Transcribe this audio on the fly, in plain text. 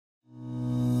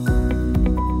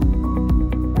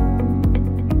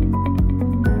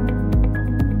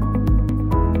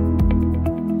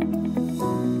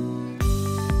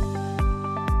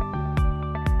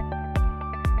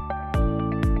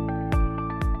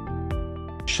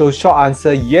So short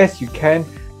answer, yes, you can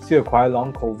still acquire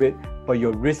long COVID, but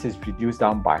your risk is reduced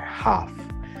down by half.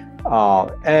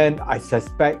 And I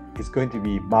suspect it's going to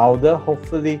be milder,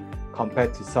 hopefully,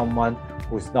 compared to someone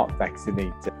who's not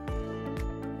vaccinated.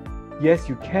 Yes,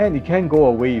 you can go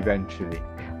away eventually.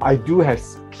 I do have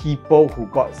people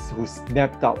who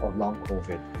snapped out of long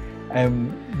COVID.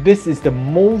 And this is the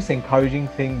most encouraging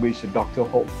thing which the doctor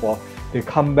hoped for. They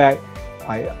come back,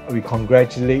 we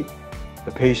congratulate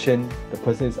the patient, the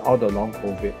person is out of long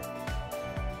COVID.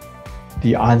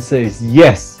 The answer is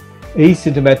yes.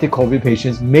 Asymptomatic COVID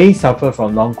patients may suffer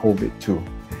from long COVID too.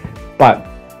 But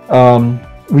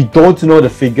we don't know the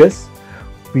figures.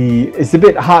 It's a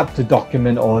bit hard to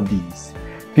document all these.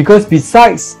 Because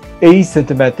besides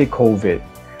asymptomatic COVID,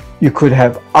 you could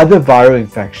have other viral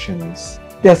infections.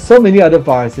 There are so many other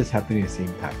viruses happening at the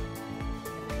same time.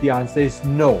 The answer is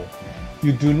no.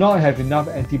 You do not have enough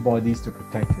antibodies to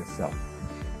protect yourself.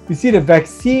 You see, the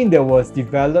vaccine that was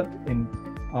developed in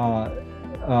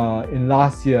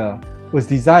last year was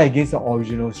designed against the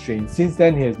original strain. Since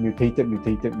then, it has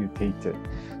mutated.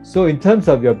 So in terms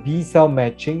of your B-cell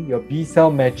matching, your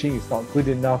B-cell matching is not good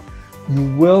enough. You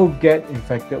will get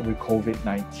infected with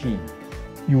COVID-19.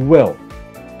 You will.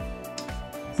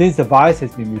 Since the virus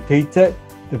has been mutated,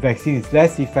 the vaccine is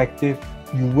less effective,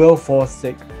 you will fall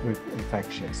sick with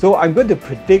infection. So I'm going to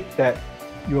predict that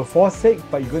you will fall sick,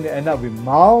 but you're going to end up with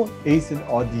mild disease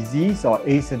or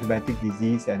asymptomatic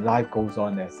disease, and life goes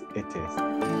on as it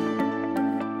is.